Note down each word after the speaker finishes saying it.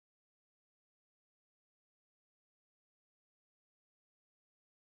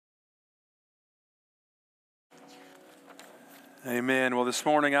Amen. Well, this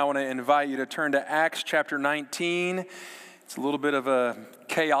morning I want to invite you to turn to Acts chapter 19. It's a little bit of a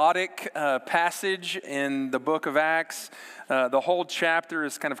chaotic passage in the book of Acts. The whole chapter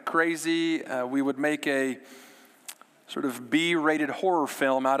is kind of crazy. We would make a sort of B-rated horror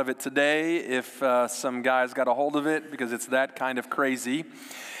film out of it today if some guys got a hold of it, because it's that kind of crazy.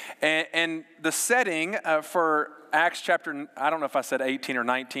 And the setting for Acts chapter, I don't know if I said 18 or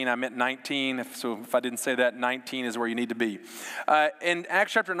 19, I meant 19, so if I didn't say that, 19 is where you need to be. In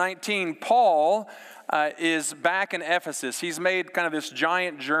Acts chapter 19, Paul is back in Ephesus. He's made kind of this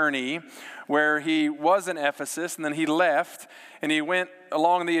giant journey where he was in Ephesus, and then he left, and he went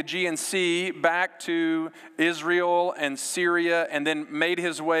along the Aegean Sea back to Israel and Syria, and then made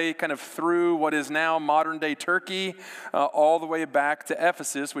his way kind of through what is now modern-day Turkey, all the way back to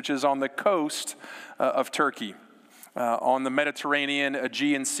Ephesus, which is on the coast of Turkey. On the Mediterranean,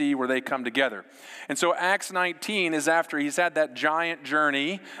 Aegean Sea, where they come together. And so Acts 19 is after he's had that giant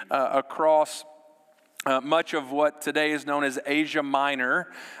journey across much of what today is known as Asia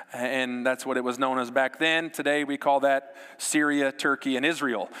Minor, and that's what it was known as back then. Today we call that Syria, Turkey, and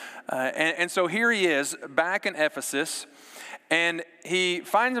Israel. And so here he is back in Ephesus, and he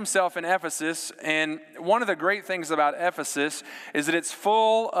finds himself in Ephesus, and one of the great things about Ephesus is that it's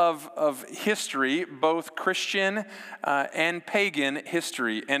full of history, both Christian and pagan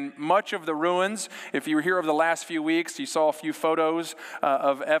history. And much of the ruins, if you were here over the last few weeks, you saw a few photos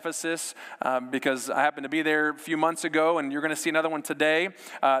of Ephesus, because I happened to be there a few months ago, and you're going to see another one today.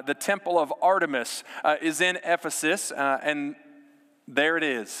 The Temple of Artemis is in Ephesus, and there it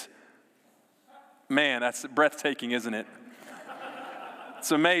is. Man, that's breathtaking, isn't it? It's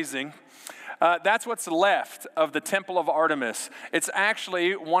amazing. That's what's left of the Temple of Artemis. It's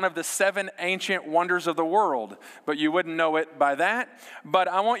actually one of the 7 ancient wonders of the world, but you wouldn't know it by that. But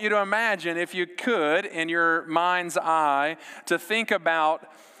I want you to imagine, if you could, in your mind's eye, to think about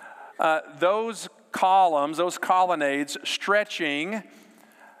those columns, those colonnades, stretching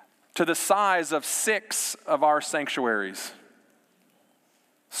to the size of 6 of our sanctuaries.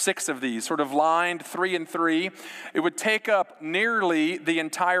 6 of these, sort of lined 3 and 3. It would take up nearly the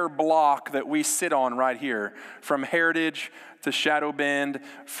entire block that we sit on right here, from Heritage to Shadow Bend,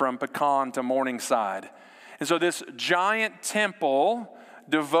 from Pecan to Morningside. And so this giant temple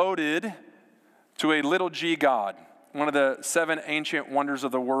devoted to a little g god, one of the 7 ancient wonders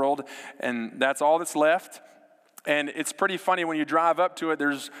of the world, and that's all that's left. And it's pretty funny when you drive up to it,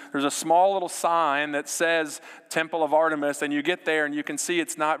 there's a small little sign that says Temple of Artemis, and you get there and you can see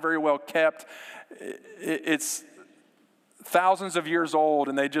it's not very well kept. It's thousands of years old,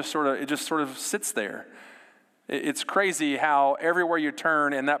 and it just sort of sits there. It's crazy how everywhere you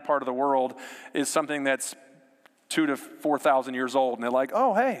turn in that part of the world is something that's 2,000 to 4,000 years old, and they're like,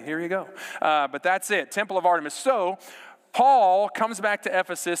 oh, hey, here you go. But that's it, Temple of Artemis. So Paul comes back to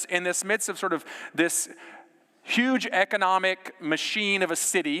Ephesus in this midst of sort of this huge economic machine of a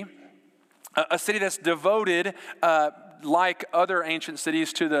city that's devoted, like other ancient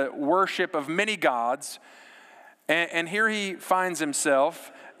cities, to the worship of many gods. And here he finds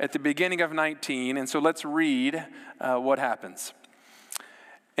himself at the beginning of 19, and so let's read what happens.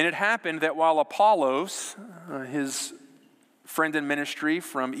 And it happened that while Apollos, his friend in ministry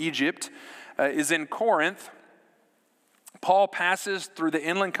from Egypt, is in Corinth, Paul passes through the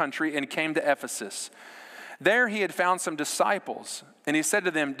inland country and came to Ephesus. There he had found some disciples, and he said to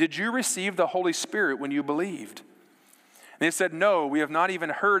them, "Did you receive the Holy Spirit when you believed?" And they said, "No, we have not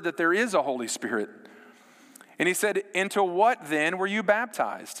even heard that there is a Holy Spirit." And he said, "Into what then were you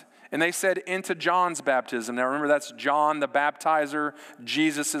baptized?" And they said, "Into John's baptism." Now remember, that's John the baptizer,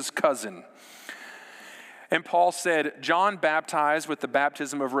 Jesus' cousin. And Paul said, "John baptized with the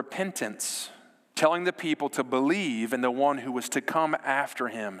baptism of repentance, telling the people to believe in the one who was to come after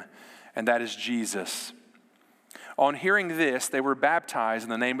him, and that is Jesus." On hearing this, they were baptized in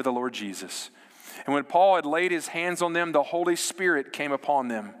the name of the Lord Jesus. And when Paul had laid his hands on them, the Holy Spirit came upon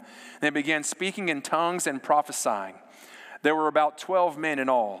them. And they began speaking in tongues and prophesying. There were about 12 men in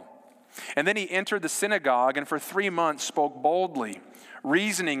all. And then he entered the synagogue and for 3 months spoke boldly,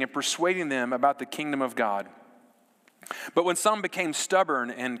 reasoning and persuading them about the kingdom of God. But when some became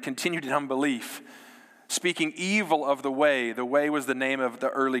stubborn and continued in unbelief, speaking evil of the way was the name of the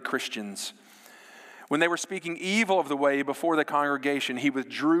early Christians. When they were speaking evil of the way before the congregation, he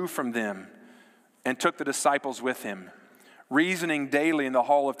withdrew from them and took the disciples with him, reasoning daily in the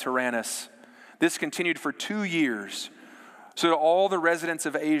hall of Tyrannus. This continued for 2 years, so that all the residents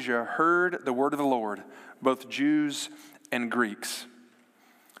of Asia heard the word of the Lord, both Jews and Greeks.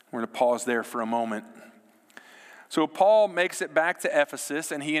 We're going to pause there for a moment. So Paul makes it back to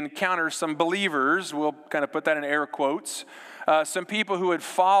Ephesus, and he encounters some believers. We'll kind of put that in air quotes. some people who had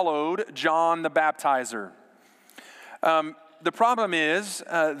followed John the Baptizer. The problem is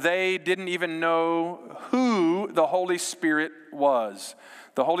they didn't even know who the Holy Spirit was.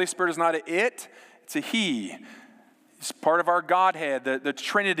 The Holy Spirit is not an it, it's a he. He's part of our Godhead, the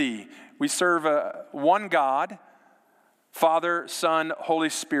Trinity. We serve one God, Father, Son, Holy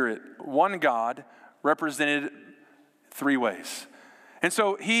Spirit. One God represented three ways. And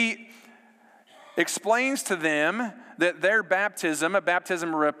so he explains to them that their baptism, a baptism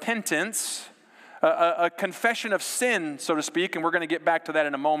of repentance, a confession of sin, so to speak, and we're going to get back to that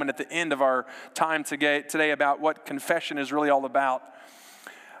in a moment at the end of our time today about what confession is really all about.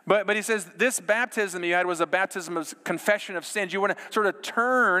 But he says this baptism you had was a baptism of confession of sins. You want to sort of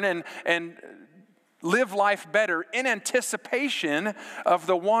turn and live life better in anticipation of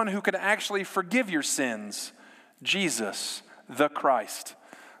the one who can actually forgive your sins, Jesus, the Christ,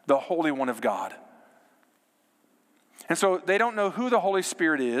 the Holy One of God. And so they don't know who the Holy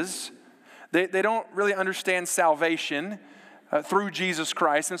Spirit is. They don't really understand salvation through Jesus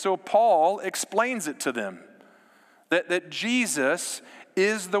Christ. And so Paul explains it to them, that Jesus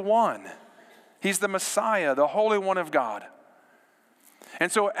is the one. He's the Messiah, the Holy One of God.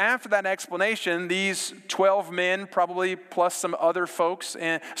 And so after that explanation, these 12 men, probably plus some other folks,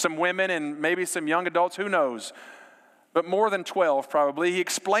 and some women, and maybe some young adults, who knows, but more than 12 probably, he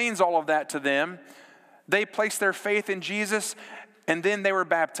explains all of that to them. They placed their faith in Jesus, and then they were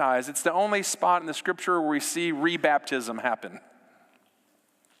baptized. It's the only spot in the scripture where we see rebaptism happen.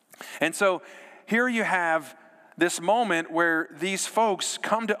 And so here you have this moment where these folks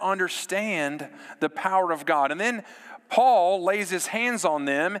come to understand the power of God. And then Paul lays his hands on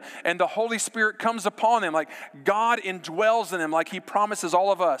them, and the Holy Spirit comes upon them, like God indwells in them, like he promises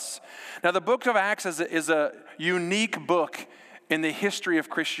all of us. Now, the book of Acts is a unique book in the history of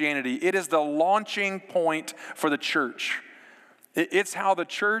Christianity. It is the launching point for the church. It's how the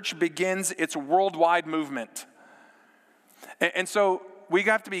church begins its worldwide movement. And so we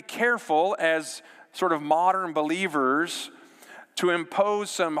have to be careful as sort of modern believers to impose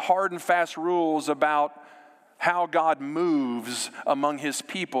some hard and fast rules about how God moves among his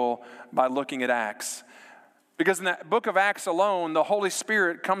people by looking at Acts. Because in that book of Acts alone, the Holy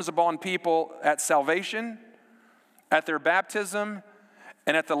Spirit comes upon people at salvation, at their baptism,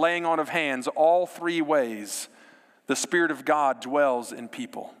 and at the laying on of hands. All three ways the Spirit of God dwells in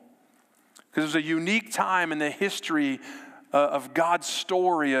people. Because there's a unique time in the history of God's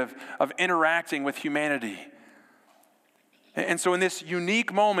story of interacting with humanity. And so in this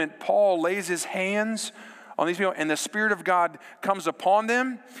unique moment, Paul lays his hands on these people, and the Spirit of God comes upon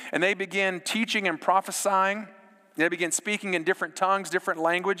them, and they begin teaching and prophesying. They begin speaking in different tongues, different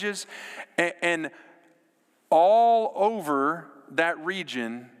languages, and all over that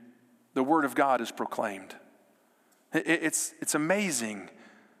region, the Word of God is proclaimed. It's amazing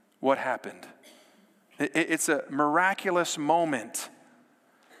what happened. It's a miraculous moment.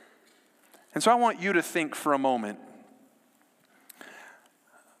 And so I want you to think for a moment.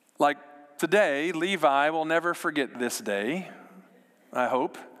 Like today, Levi will never forget this day, I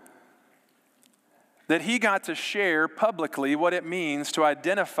hope, that he got to share publicly what it means to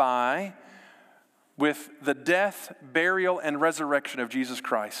identify with the death, burial, and resurrection of Jesus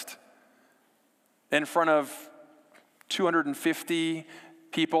Christ in front of 250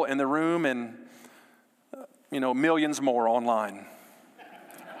 people in the room and millions more online.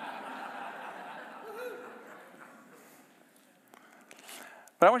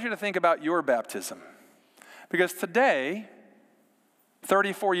 But I want you to think about your baptism. Because today,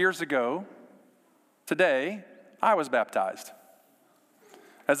 34 years ago, today, I was baptized.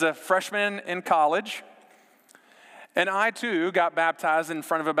 As a freshman in college, and I too got baptized in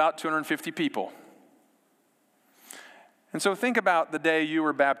front of about 250 people. And so think about the day you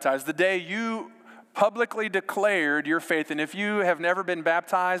were baptized, the day you publicly declared your faith. And if you have never been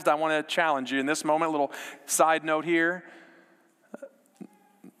baptized, I want to challenge you in this moment, a little side note here.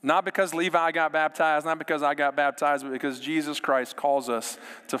 Not because Levi got baptized, not because I got baptized, but because Jesus Christ calls us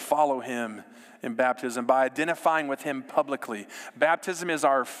to follow him in baptism by identifying with him publicly. Baptism is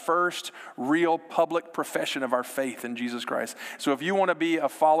our first real public profession of our faith in Jesus Christ. So if you want to be a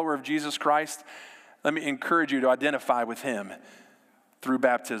follower of Jesus Christ, let me encourage you to identify with him through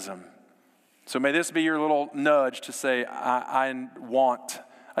baptism. So may this be your little nudge to say, I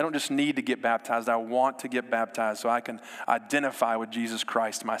don't just need to get baptized, I want to get baptized so I can identify with Jesus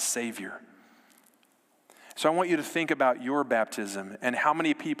Christ, my Savior. So I want you to think about your baptism and how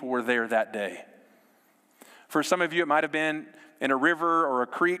many people were there that day. For some of you, it might have been in a river or a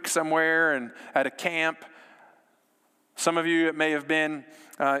creek somewhere and at a camp. Some of you, it may have been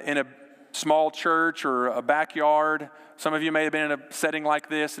in a small church or a backyard Some of you may have been in a setting like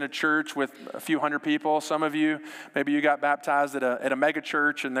this in a church with a few hundred people. Some of you, maybe you got baptized at a mega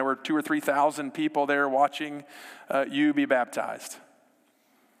church and there were 2,000 or 3,000 people there watching you be baptized.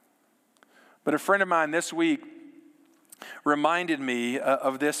 But a friend of mine this week reminded me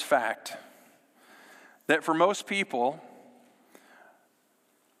of this fact, that for most people,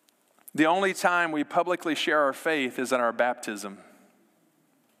 the only time we publicly share our faith is in our baptism.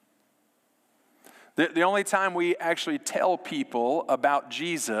 The only time we actually tell people about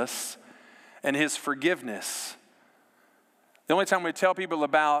Jesus and his forgiveness, the only time we tell people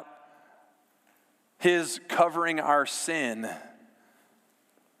about his covering our sin,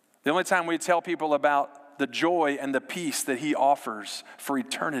 the only time we tell people about the joy and the peace that he offers for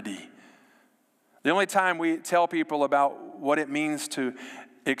eternity, the only time we tell people about what it means to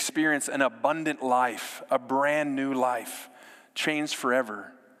experience an abundant life, a brand new life, changed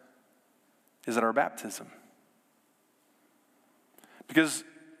forever, is at our baptism. Because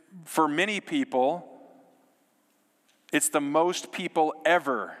for many people, it's the most people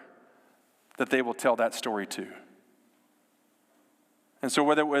ever that they will tell that story to. And so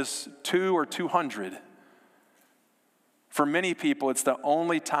whether it was 2 or 200, for many people, it's the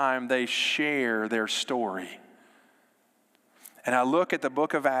only time they share their story. And I look at the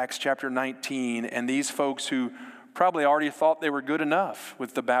book of Acts, chapter 19, and these folks who probably already thought they were good enough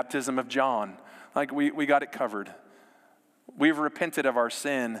with the baptism of John. Like, we got it covered. We've repented of our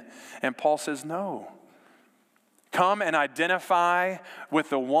sin. And Paul says, no. Come and identify with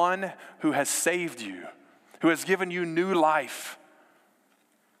the one who has saved you, who has given you new life,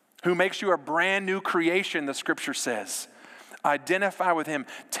 who makes you a brand new creation, the scripture says. Identify with him.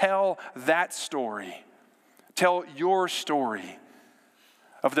 Tell that story. Tell your story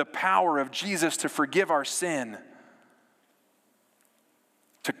of the power of Jesus to forgive our sin,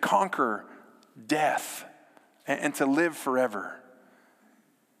 to conquer death, and to live forever.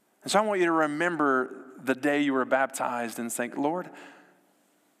 And so I want you to remember the day you were baptized and think, Lord,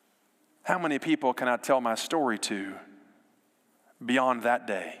 how many people can I tell my story to beyond that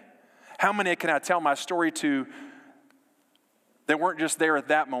day? How many can I tell my story to that weren't just there at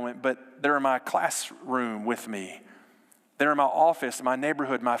that moment, but they're in my classroom with me? They're in my office, my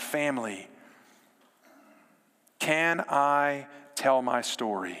neighborhood, my family. Can I tell my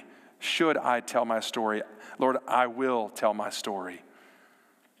story? Should I tell my story? Lord, I will tell my story.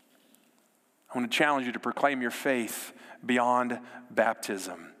 I want to challenge you to proclaim your faith beyond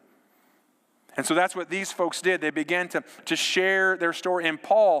baptism. And so that's what these folks did. They began to share their story. And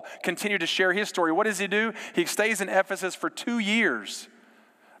Paul continued to share his story. What does he do? He stays in Ephesus for 2 years,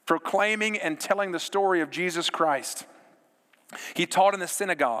 proclaiming and telling the story of Jesus Christ. He taught in the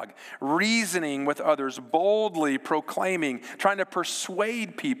synagogue, reasoning with others, boldly proclaiming, trying to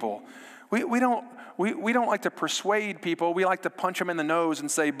persuade people. We don't like to persuade people. We like to punch them in the nose and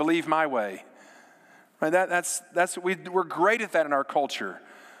say, believe my way. Right? We're great at that in our culture,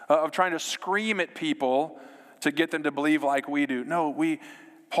 of trying to scream at people to get them to believe like we do. No,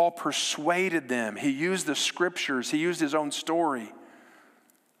 Paul persuaded them. He used the scriptures. He used his own story.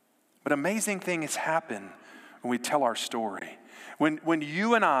 But amazing things happen when we tell our story. When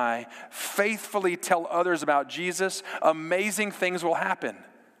you and I faithfully tell others about Jesus, amazing things will happen.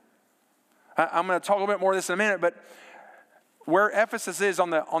 I'm going to talk a little bit more of this in a minute, but where Ephesus is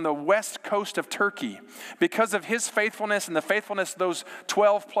on the west coast of Turkey, because of his faithfulness and the faithfulness of those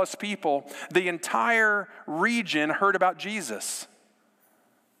 12 plus people, the entire region heard about Jesus.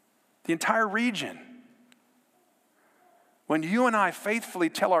 The entire region. When you and I faithfully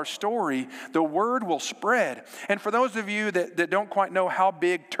tell our story, the word will spread. And for those of you that don't quite know how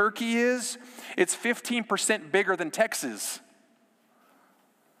big Turkey is, it's 15% bigger than Texas.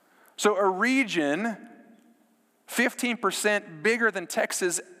 So a region 15% bigger than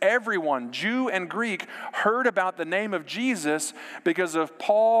Texas, everyone, Jew and Greek, heard about the name of Jesus because of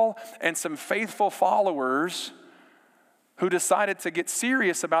Paul and some faithful followers who decided to get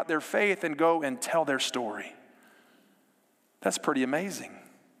serious about their faith and go and tell their story. That's pretty amazing.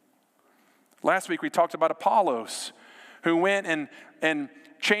 Last week we talked about Apollos, who went and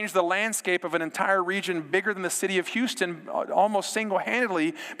changed the landscape of an entire region bigger than the city of Houston almost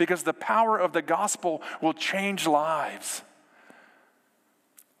single-handedly, because the power of the gospel will change lives.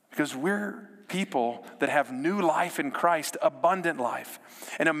 Because we're people that have new life in Christ, abundant life.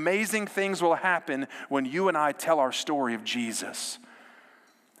 And amazing things will happen when you and I tell our story of Jesus.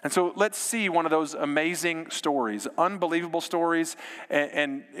 And so let's see one of those amazing stories, unbelievable stories,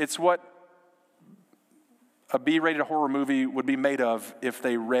 and it's what a B-rated horror movie would be made of if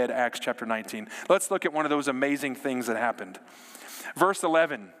they read Acts chapter 19. Let's look at one of those amazing things that happened. Verse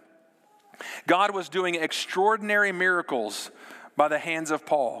 11, God was doing extraordinary miracles by the hands of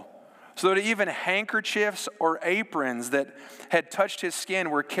Paul, so that even handkerchiefs or aprons that had touched his skin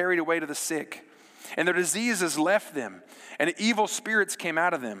were carried away to the sick, and their diseases left them, and evil spirits came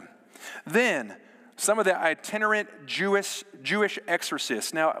out of them. Then some of the itinerant Jewish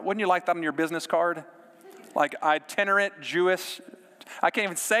exorcists. Now, wouldn't you like that on your business card? Like itinerant Jewish, I can't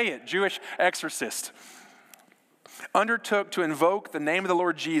even say it, Jewish exorcist, undertook to invoke the name of the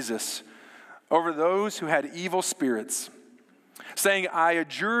Lord Jesus over those who had evil spirits, saying, I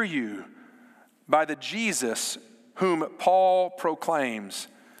adjure you by the Jesus whom Paul proclaims.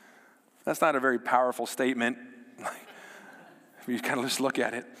 That's not a very powerful statement. You kind of just look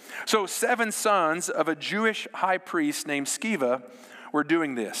at it. So 7 sons of a Jewish high priest named Sceva were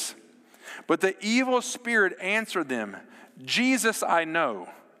doing this. But the evil spirit answered them, Jesus I know,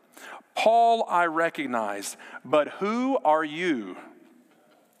 Paul I recognize, but who are you?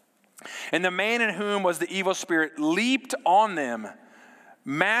 And the man in whom was the evil spirit leaped on them,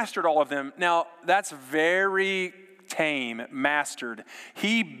 mastered all of them. Now, that's very tame, mastered.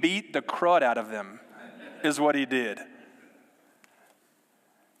 He beat the crud out of them, is what he did.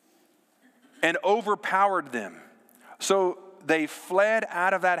 And overpowered them. So they fled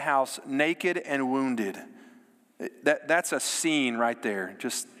out of that house naked and wounded. That's a scene right there.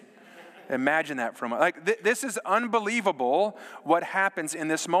 Just imagine that for a moment. Like this is unbelievable what happens in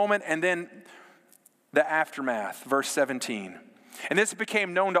this moment, and then the aftermath, verse 17. And this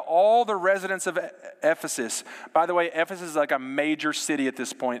became known to all the residents of Ephesus. By the way, Ephesus is like a major city at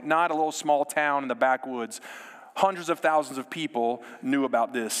this point, not a little small town in the backwoods. Hundreds of thousands of people knew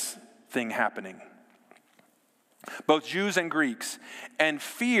about this thing happening. Both Jews and Greeks, and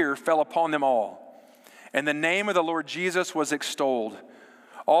fear fell upon them all. And the name of the Lord Jesus was extolled.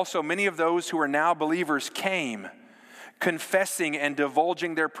 Also, many of those who are now believers came, confessing and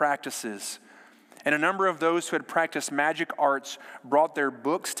divulging their practices. And a number of those who had practiced magic arts brought their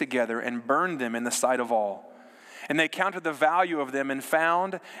books together and burned them in the sight of all. And they counted the value of them and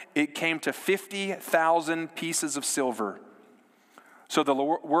found it came to 50,000 pieces of silver. So the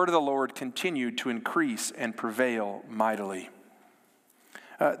word of the Lord continued to increase and prevail mightily.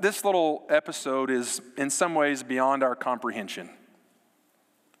 This little episode is in some ways beyond our comprehension.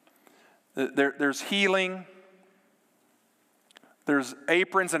 There's healing. There's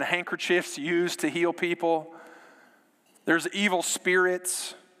aprons and handkerchiefs used to heal people. There's evil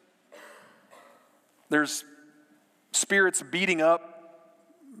spirits. There's spirits beating up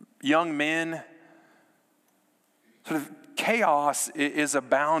young men. Sort of chaos is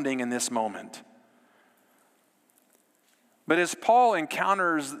abounding in this moment. But as Paul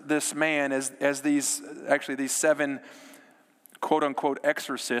encounters this man, as these 7 quote-unquote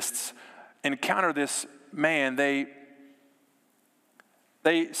exorcists encounter this man, they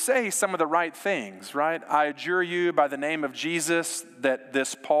say some of the right things, right? I adjure you by the name of Jesus that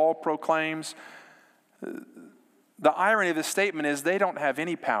this Paul proclaims. The irony of this statement is they don't have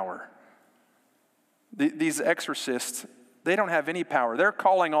any power. These exorcists, they don't have any power. They're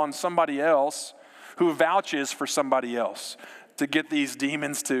calling on somebody else who vouches for somebody else to get these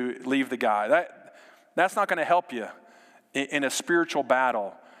demons to leave the guy. That's not going to help you in a spiritual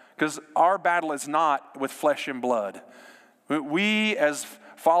battle, because our battle is not with flesh and blood. We, as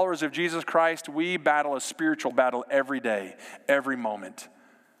followers of Jesus Christ, we battle a spiritual battle every day, every moment.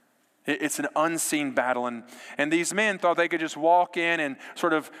 It's an unseen battle. And these men thought they could just walk in and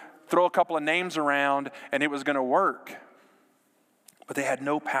sort of throw a couple of names around and it was going to work. But they had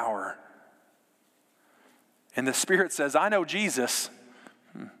no power. And the Spirit says, I know Jesus.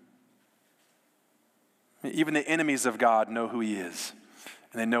 Even the enemies of God know who he is.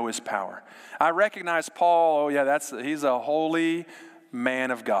 And they know his power. I recognize Paul. Oh yeah, he's a holy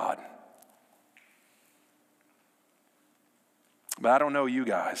man of God. But I don't know you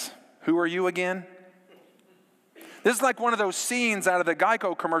guys. Who are you again? This is like one of those scenes out of the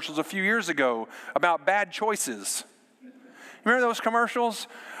Geico commercials a few years ago about bad choices. Remember those commercials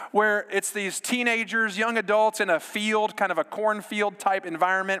where it's these teenagers, young adults in a field, kind of a cornfield type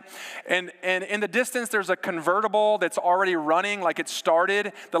environment, and in the distance there's a convertible that's already running, like it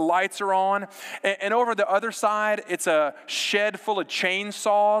started, the lights are on, and over the other side it's a shed full of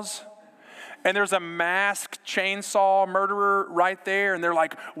chainsaws, and there's a masked chainsaw murderer right there, and they're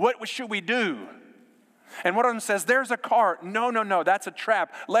like, what should we do? And one of them says, there's a cart. No, that's a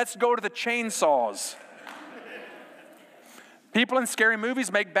trap. Let's go to the chainsaws. People in scary movies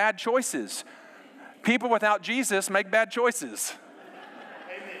make bad choices. People without Jesus make bad choices.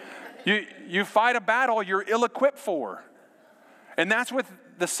 You fight a battle you're ill-equipped for. And that's what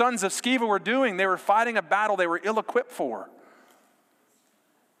the sons of Sceva were doing. They were fighting a battle they were ill-equipped for.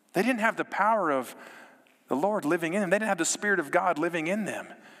 They didn't have the power of the Lord living in them. They didn't have the Spirit of God living in them.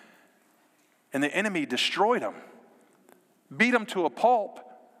 And the enemy destroyed them, beat them to a pulp,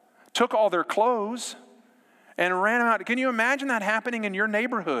 took all their clothes, and ran them out. Can you imagine that happening in your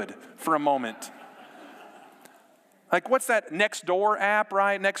neighborhood for a moment? Like, what's that Nextdoor app,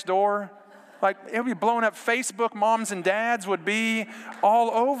 right? Nextdoor? Like, it would be blowing up. Facebook moms and dads would be all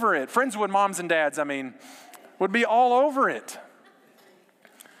over it. Friendswood moms and dads, would be all over it.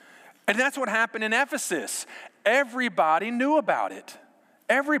 And that's what happened in Ephesus. Everybody knew about it.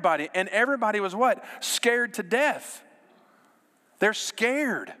 Everybody. And everybody was what? Scared to death. They're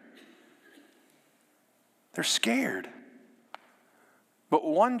scared. They're scared. But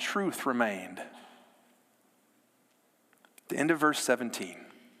one truth remained. The end of verse 17.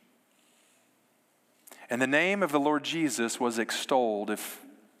 And the name of the Lord Jesus was extolled. If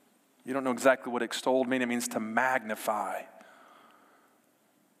you don't know exactly what extolled means, it means to magnify.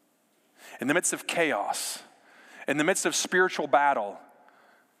 In the midst of chaos, in the midst of spiritual battle,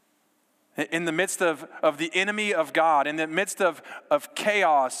 in the midst of the enemy of God, in the midst of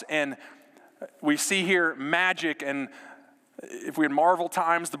chaos, and we see here magic, and if we had Marvel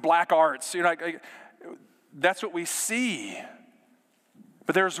times, the black arts, that's what we see.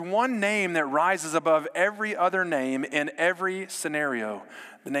 But there's one name that rises above every other name in every scenario,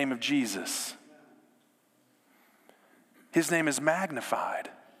 the name of Jesus. His name is magnified.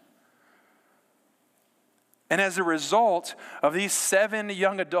 And as a result of these 7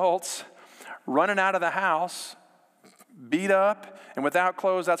 young adults running out of the house, beat up and without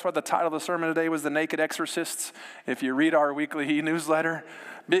clothes, that's why the title of the sermon today was The Naked Exorcists, if you read our weekly newsletter.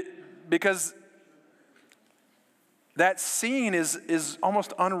 Because that scene is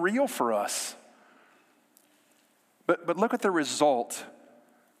almost unreal for us. But look at the result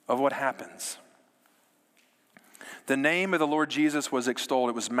of what happens. The name of the Lord Jesus was extolled.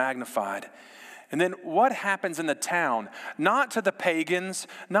 It was magnified. And then what happens in the town? Not to the pagans,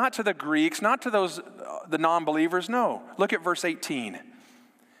 not to the Greeks, not to the non-believers. No. Look at verse 18.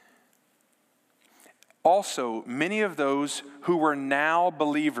 Also, many of those who were now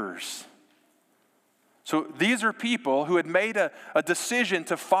believers. So these are people who had made a decision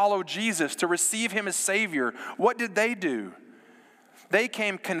to follow Jesus, to receive him as Savior. What did they do? They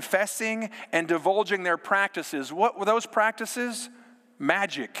came confessing and divulging their practices. What were those practices?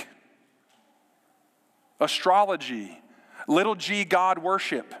 Magic, astrology, little g God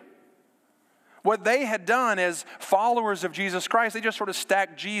worship. What they had done as followers of Jesus Christ, they just sort of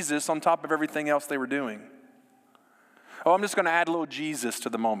stacked Jesus on top of everything else they were doing. Oh, I'm just going to add a little Jesus to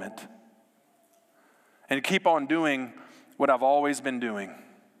the moment and keep on doing what I've always been doing.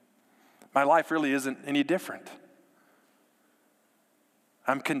 My life really isn't any different.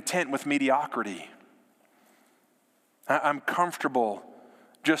 I'm content with mediocrity. I'm comfortable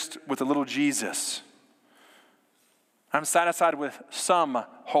just with a little Jesus. I'm satisfied with some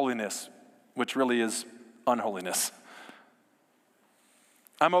holiness, which really is unholiness.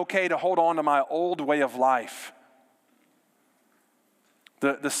 I'm okay to hold on to my old way of life.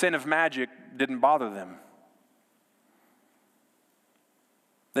 The sin of magic didn't bother them.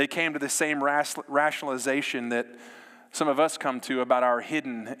 They came to the same rationalization that some of us come to about our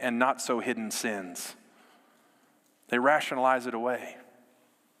hidden and not so hidden sins. They rationalize it away.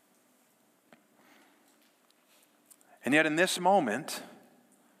 And yet in this moment,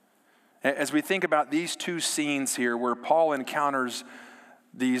 as we think about these two scenes here where Paul encounters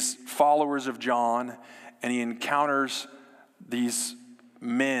these followers of John and he encounters these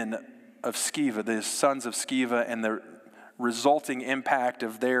men of Sceva, the sons of Sceva, and the resulting impact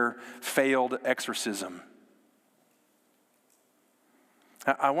of their failed exorcism.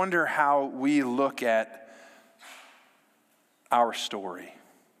 I wonder how we look at our story,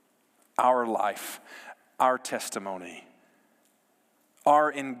 our life, our testimony,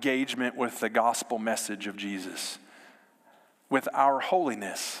 our engagement with the gospel message of Jesus, with our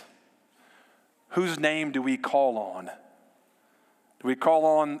holiness. Whose name do we call on? Do we call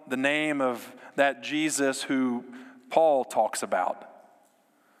on the name of that Jesus who Paul talks about?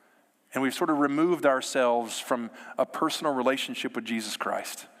 And we've sort of removed ourselves from a personal relationship with Jesus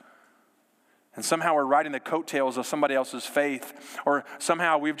Christ. And somehow we're riding the coattails of somebody else's faith, or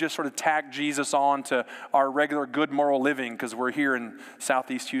somehow we've just sort of tacked Jesus on to our regular good moral living because we're here in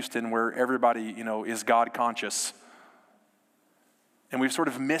Southeast Houston where everybody, is God conscious. And we've sort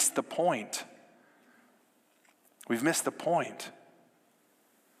of missed the point. We've missed the point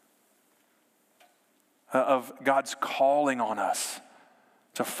of God's calling on us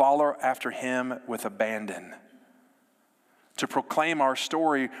to follow after him with abandon, to proclaim our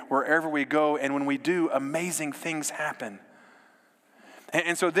story wherever we go, and when we do, amazing things happen.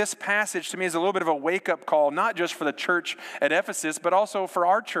 And so this passage to me is a little bit of a wake-up call, not just for the church at Ephesus, but also for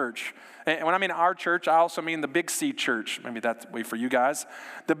our church. And when I mean our church, I also mean the Big C church. Maybe that's the way for you guys.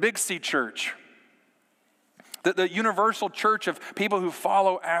 The Big C church. The universal church of people who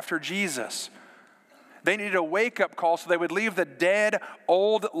follow after Jesus. They needed a wake-up call so they would leave the dead,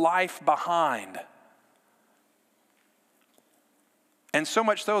 old life behind. And so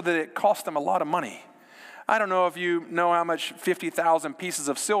much so that it cost them a lot of money. I don't know if you know how much 50,000 pieces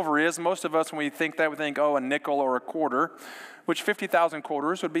of silver is. Most of us, when we think that, we think, oh, a nickel or a quarter, which 50,000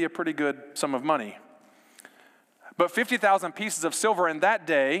 quarters would be a pretty good sum of money. But 50,000 pieces of silver in that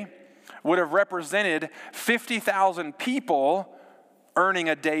day would have represented 50,000 people earning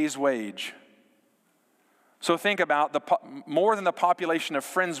a day's wage. So think about more than the population of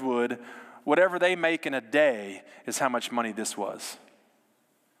Friendswood, whatever they make in a day is how much money this was.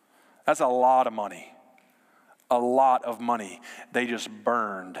 That's a lot of money. A lot of money they just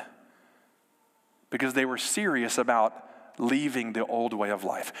burned because they were serious about leaving the old way of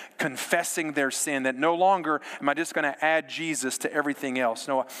life, confessing their sin, that no longer am I just going to add Jesus to everything else.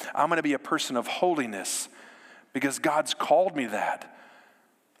 No, I'm going to be a person of holiness because God's called me that.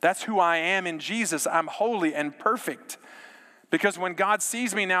 That's who I am in Jesus. I'm holy and perfect because when God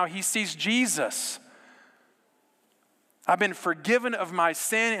sees me now, he sees Jesus. I've been forgiven of my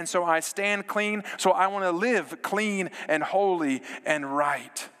sin, and so I stand clean. So I want to live clean and holy and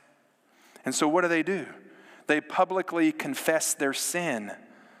right. And so what do? They publicly confess their sin.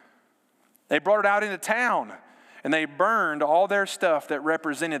 They brought it out into town, and they burned all their stuff that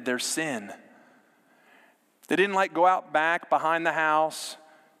represented their sin. They didn't go out back behind the house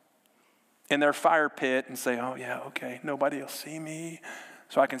in their fire pit and say, oh yeah, okay, nobody will see me,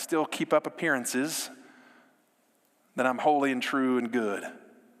 so I can still keep up appearances that I'm holy and true and good.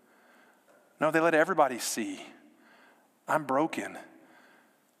 No, they let everybody see. I'm broken.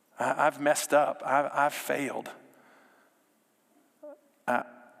 I've messed up. I've failed.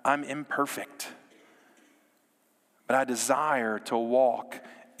 I'm imperfect. But I desire to walk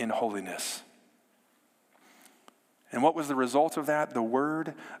in holiness. And what was the result of that? The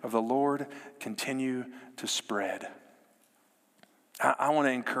word of the Lord continued to spread. I want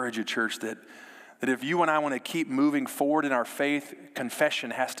to encourage you, church, that if you and I want to keep moving forward in our faith, confession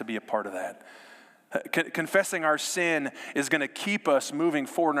has to be a part of that. Confessing our sin is going to keep us moving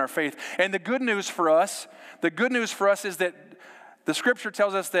forward in our faith. And the good news for us is that the scripture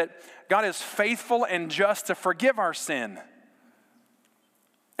tells us that God is faithful and just to forgive our sin.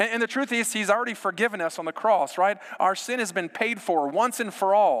 And the truth is, he's already forgiven us on the cross, right? Our sin has been paid for once and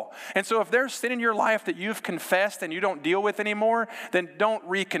for all. And so if there's sin in your life that you've confessed and you don't deal with anymore, then don't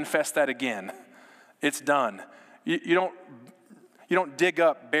reconfess that again. It's done. You don't dig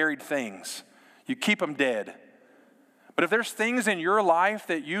up buried things. You keep them dead. But if there's things in your life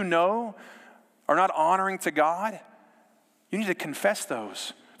that you know are not honoring to God, you need to confess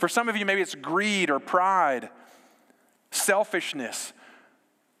those. For some of you, maybe it's greed or pride, selfishness.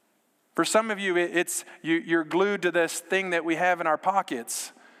 For some of you, it's you're glued to this thing that we have in our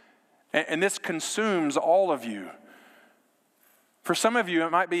pockets, and this consumes all of you. For some of you, it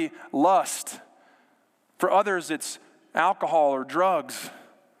might be lust. For others, it's alcohol or drugs.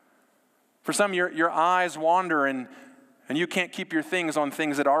 For some, your eyes wander and you can't keep your things on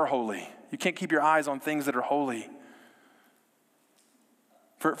things that are holy. You can't keep your eyes on things that are holy.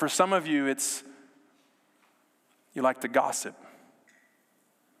 For some of you, it's you like to gossip.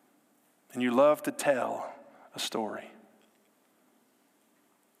 And you love to tell a story.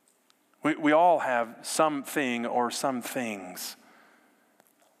 We all have something or some things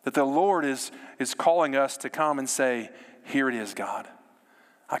that the Lord is calling us to come and say, here it is, God.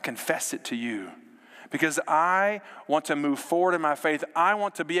 I confess it to you because I want to move forward in my faith. I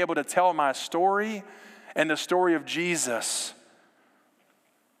want to be able to tell my story and the story of Jesus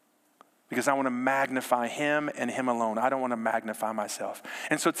because I want to magnify him and him alone. I don't want to magnify myself.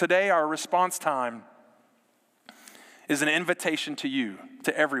 And so today our response time is an invitation to you,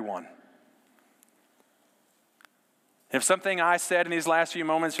 to everyone. If something I said in these last few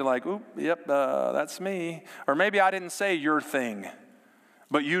moments, you're like, oop, yep, that's me. Or maybe I didn't say your thing,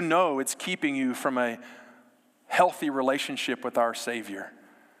 but you know it's keeping you from a healthy relationship with our Savior.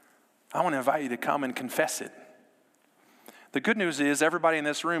 I want to invite you to come and confess it. The good news is everybody in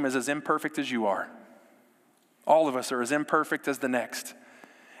this room is as imperfect as you are. All of us are as imperfect as the next.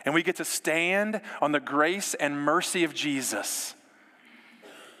 And we get to stand on the grace and mercy of Jesus,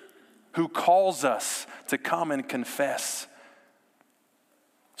 who calls us to come and confess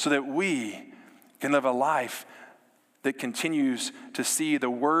so that we can live a life that continues to see the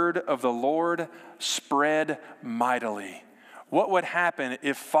word of the Lord spread mightily. What would happen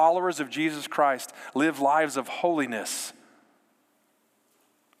if followers of Jesus Christ live lives of holiness?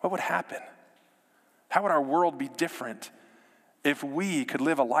 What would happen? How would our world be different if we could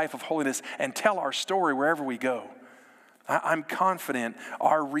live a life of holiness and tell our story wherever we go? I'm confident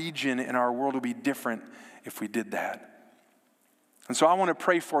our region and our world will be different if we did that. And so I want to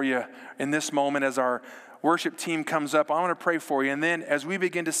pray for you in this moment as our worship team comes up. I want to pray for you. And then as we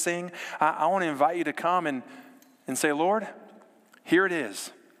begin to sing, I want to invite you to come and say, Lord, here it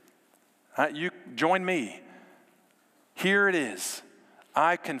is. You join me. Here it is.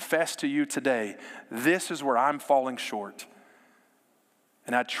 I confess to you today, this is where I'm falling short.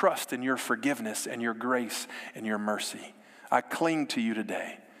 And I trust in your forgiveness and your grace and your mercy. I cling to you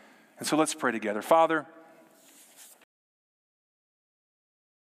today. And so let's pray together. Father,